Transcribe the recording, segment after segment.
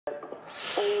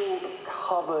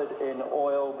covered in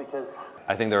oil because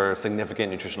I think there are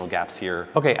significant nutritional gaps here.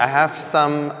 Okay, I have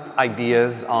some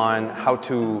ideas on how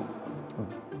to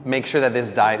make sure that this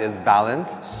diet is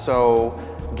balanced. So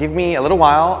give me a little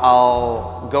while,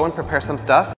 I'll go and prepare some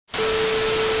stuff.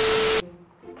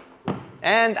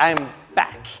 And I'm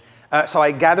back. So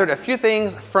I gathered a few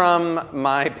things from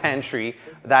my pantry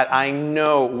that I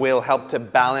know will help to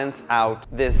balance out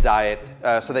this diet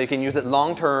so that you can use it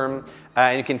long term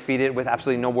and you can feed it with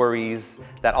absolutely no worries,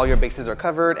 that all your bases are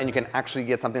covered, and you can actually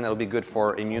get something that will be good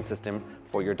for immune system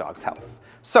for your dog's health.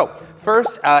 So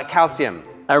first, calcium.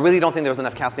 I really don't think there was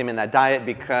enough calcium in that diet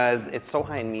because it's so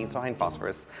high in meat, so high in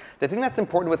phosphorus. The thing that's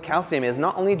important with calcium is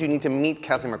not only do you need to meet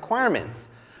calcium requirements,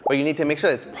 but you need to make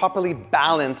sure that it's properly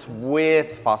balanced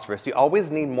with phosphorus. You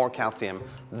always need more calcium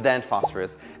than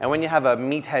phosphorus. And when you have a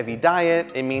meat-heavy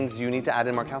diet, it means you need to add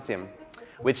in more calcium,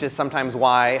 which is sometimes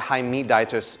why high meat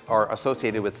diets are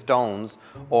associated with stones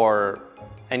or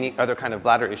any other kind of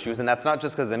bladder issues. And that's not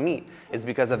just because of the meat, it's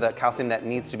because of the calcium that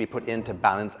needs to be put in to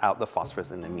balance out the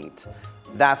phosphorus in the meat.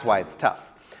 That's why it's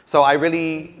tough. So I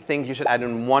really think you should add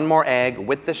in one more egg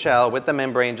with the shell, with the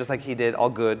membrane, just like he did, all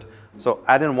good. So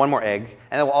add in one more egg,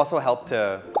 and it will also help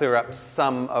to clear up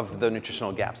some of the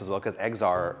nutritional gaps as well, because eggs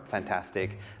are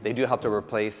fantastic. They do help to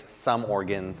replace some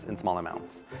organs in small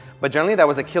amounts. But generally that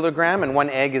was 1 kilogram, and 1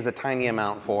 egg is a tiny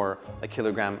amount for 1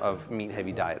 kilogram of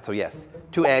meat-heavy diet. So yes,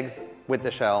 2 eggs with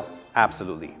the shell,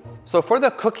 absolutely. So for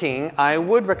the cooking, I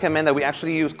would recommend that we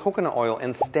actually use coconut oil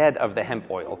instead of the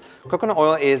hemp oil. Coconut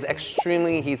oil is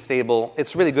extremely heat stable.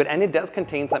 It's really good, and it does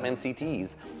contain some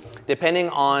MCTs. Depending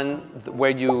on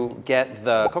where you get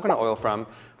the coconut oil from,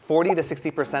 40 to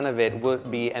 60% of it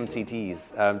would be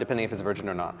MCTs, depending if it's virgin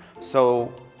or not.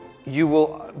 So you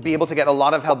will be able to get a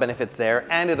lot of health benefits there,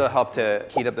 and it'll help to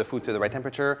heat up the food to the right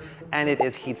temperature, and it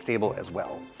is heat stable as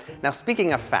well. Now,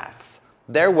 speaking of fats,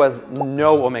 there was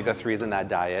no omega-3s in that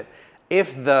diet.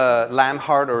 If the lamb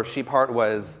heart or sheep heart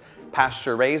was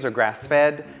pasture raised or grass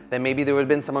fed, then maybe there would have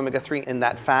been some omega-3 in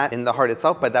that fat in the heart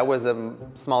itself, but that was a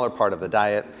smaller part of the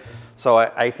diet. So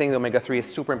I think the omega-3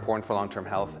 is super important for long-term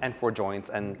health and for joints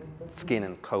and skin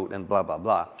and coat and blah, blah,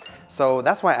 blah. So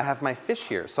that's why I have my fish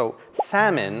here. So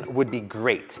salmon would be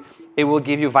great. It will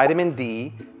give you vitamin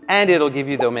D, and it'll give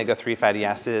you the omega-3 fatty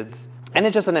acids. And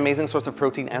it's just an amazing source of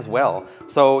protein as well.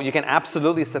 So you can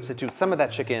absolutely substitute some of that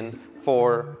chicken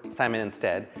for salmon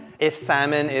instead. If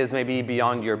salmon is maybe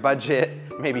beyond your budget,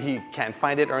 maybe you can't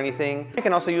find it or anything, you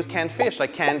can also use canned fish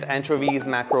like canned anchovies,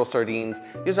 mackerel, sardines.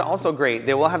 These are also great.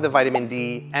 They will have the vitamin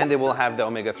D, and they will have the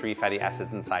omega-3 fatty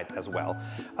acids inside as well.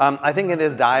 I think in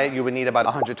this diet, you would need about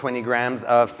 120 grams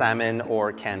of salmon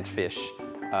or canned fish.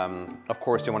 Of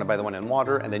course, you want to buy the one in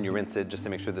water, and then you rinse it just to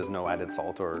make sure there's no added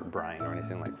salt or brine or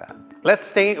anything like that. Let's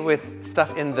stay with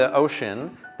stuff in the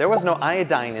ocean. There was no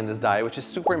iodine in this diet, which is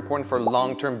super important for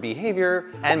long-term behavior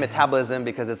and metabolism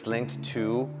because it's linked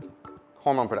to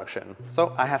hormone production.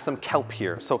 So I have some kelp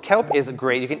here. So kelp is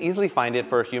great. You can easily find it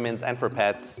for humans and for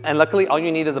pets. And luckily, all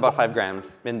you need is about 5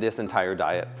 grams in this entire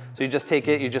diet. So you just take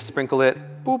it, you just sprinkle it,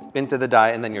 boop, into the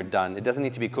diet, and then you're done. It doesn't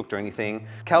need to be cooked or anything.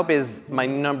 Kelp is my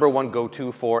 #1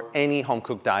 go-to for any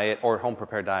home-cooked diet or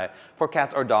home-prepared diet for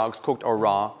cats or dogs, cooked or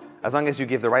raw. As long as you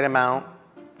give the right amount,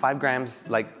 5 grams,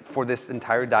 like for this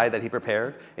entire diet that he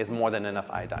prepared, is more than enough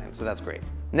iodine, so that's great.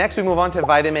 Next, we move on to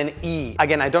vitamin E.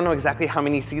 Again, I don't know exactly how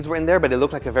many seeds were in there, but it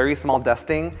looked like a very small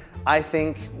dusting. I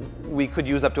think we could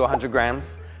use up to 100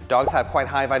 grams. Dogs have quite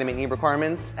high vitamin E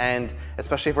requirements, and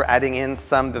especially if we're adding in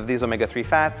some of these omega-3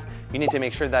 fats, you need to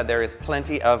make sure that there is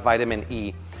plenty of vitamin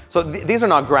E. So these are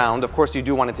not ground. Of course, you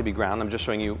do want it to be ground. I'm just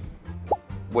showing you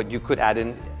what you could add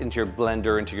into your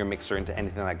blender, into your mixer, into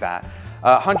anything like that.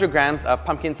 100 grams of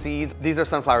pumpkin seeds. These are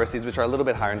sunflower seeds, which are a little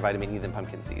bit higher in vitamin E than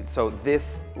pumpkin seeds. So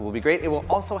this will be great. It will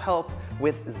also help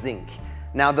with zinc.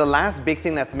 Now, the last big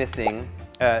thing that's missing,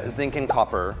 zinc and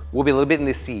copper, will be a little bit in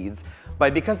the seeds.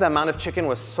 But because the amount of chicken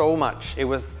was so much,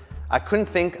 I couldn't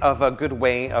think of a good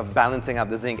way of balancing out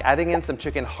the zinc. Adding in some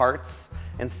chicken hearts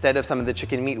instead of some of the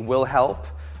chicken meat will help.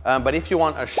 But if you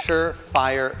want a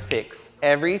surefire fix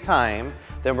every time,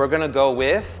 then we're gonna go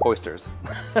with oysters.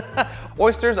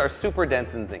 Oysters are super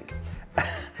dense in zinc.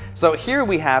 So here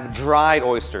we have dried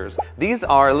oysters. These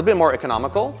are a little bit more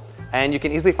economical, and you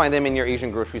can easily find them in your Asian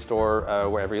grocery store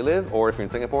wherever you live, or if you're in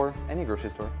Singapore, any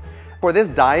grocery store. For this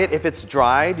diet, if it's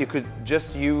dried, you could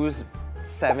just use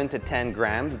 7 to 10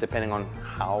 grams, depending on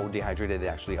how dehydrated they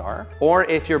actually are. Or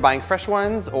if you're buying fresh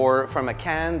ones or from a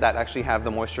can that actually have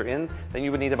the moisture in, then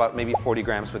you would need about maybe 40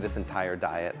 grams for this entire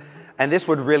diet. And this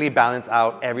would really balance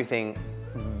out everything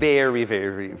very,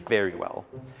 very, very well.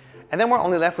 And then we're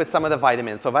only left with some of the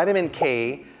vitamins. So vitamin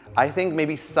K, I think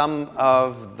maybe some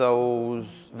of those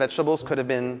vegetables could have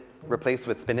been replaced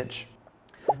with spinach.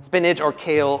 Spinach or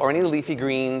kale or any leafy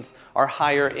greens are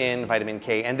higher in vitamin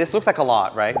K. And this looks like a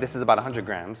lot, right? This is about 100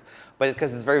 grams, but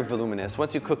because it's very voluminous.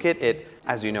 Once you cook it,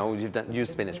 as you know, you've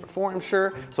used spinach before, I'm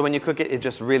sure. So when you cook it, it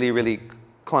just really, really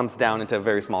clumps down into a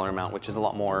very smaller amount, which is a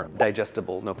lot more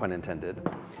digestible, no pun intended.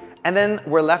 And then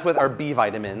we're left with our B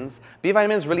vitamins. B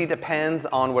vitamins really depends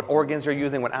on what organs you're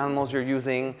using, what animals you're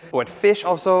using, what fish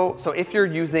also. So if you're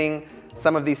using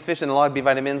some of these fish, and a lot of B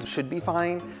vitamins should be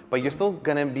fine, but you're still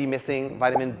gonna be missing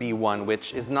vitamin B1,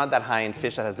 which is not that high in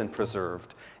fish that has been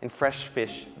preserved. In fresh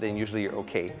fish, then usually you're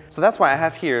okay. So that's why I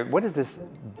have here, what is this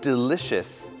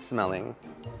delicious smelling?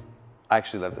 I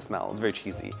actually love the smell, it's very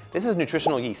cheesy. This is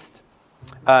nutritional yeast.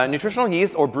 Nutritional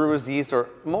yeast or brewer's yeast or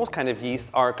most kind of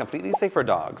yeast are completely safe for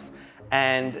dogs.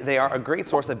 And they are a great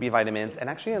source of B vitamins and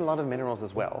actually a lot of minerals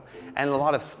as well. And a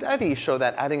lot of studies show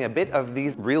that adding a bit of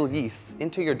these real yeasts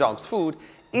into your dog's food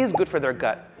is good for their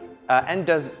gut and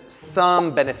does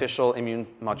some beneficial immune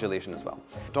modulation as well.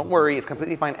 Don't worry, it's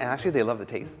completely fine. And actually they love the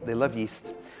taste. They love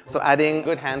yeast. So adding a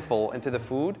good handful into the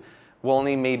food will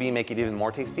only maybe make it even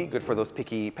more tasty, good for those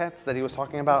picky pets that he was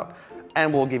talking about,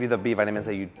 and will give you the B vitamins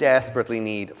that you desperately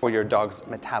need for your dog's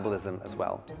metabolism as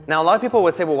well. Now, a lot of people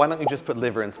would say, well, why don't you just put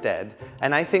liver instead?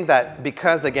 And I think that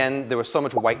because, again, there was so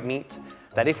much white meat,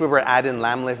 that if we were to add in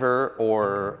lamb liver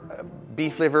or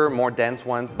beef liver, more dense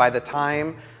ones, by the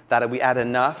time that we add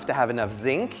enough to have enough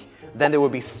zinc, then there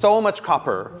would be so much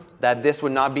copper that this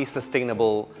would not be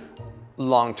sustainable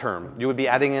long term. You would be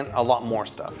adding in a lot more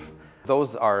stuff.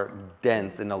 Those are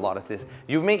dense in a lot of this.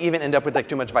 You may even end up with like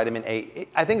too much vitamin A.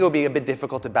 I think it will be a bit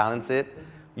difficult to balance it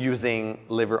using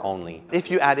liver only. If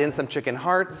you add in some chicken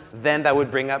hearts, then that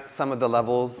would bring up some of the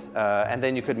levels, and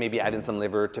then you could maybe add in some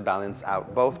liver to balance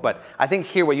out both. But I think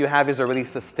here what you have is a really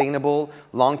sustainable,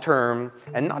 long-term,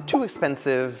 and not too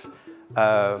expensive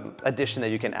addition that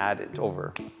you can add it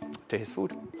over to his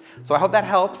food. So I hope that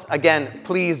helps. Again,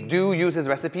 please do use his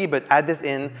recipe, but add this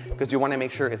in because you want to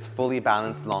make sure it's fully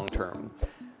balanced long term.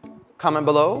 Comment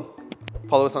below,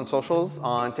 follow us on socials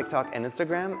on TikTok and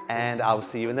Instagram, and I'll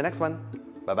see you in the next one.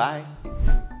 Bye-bye.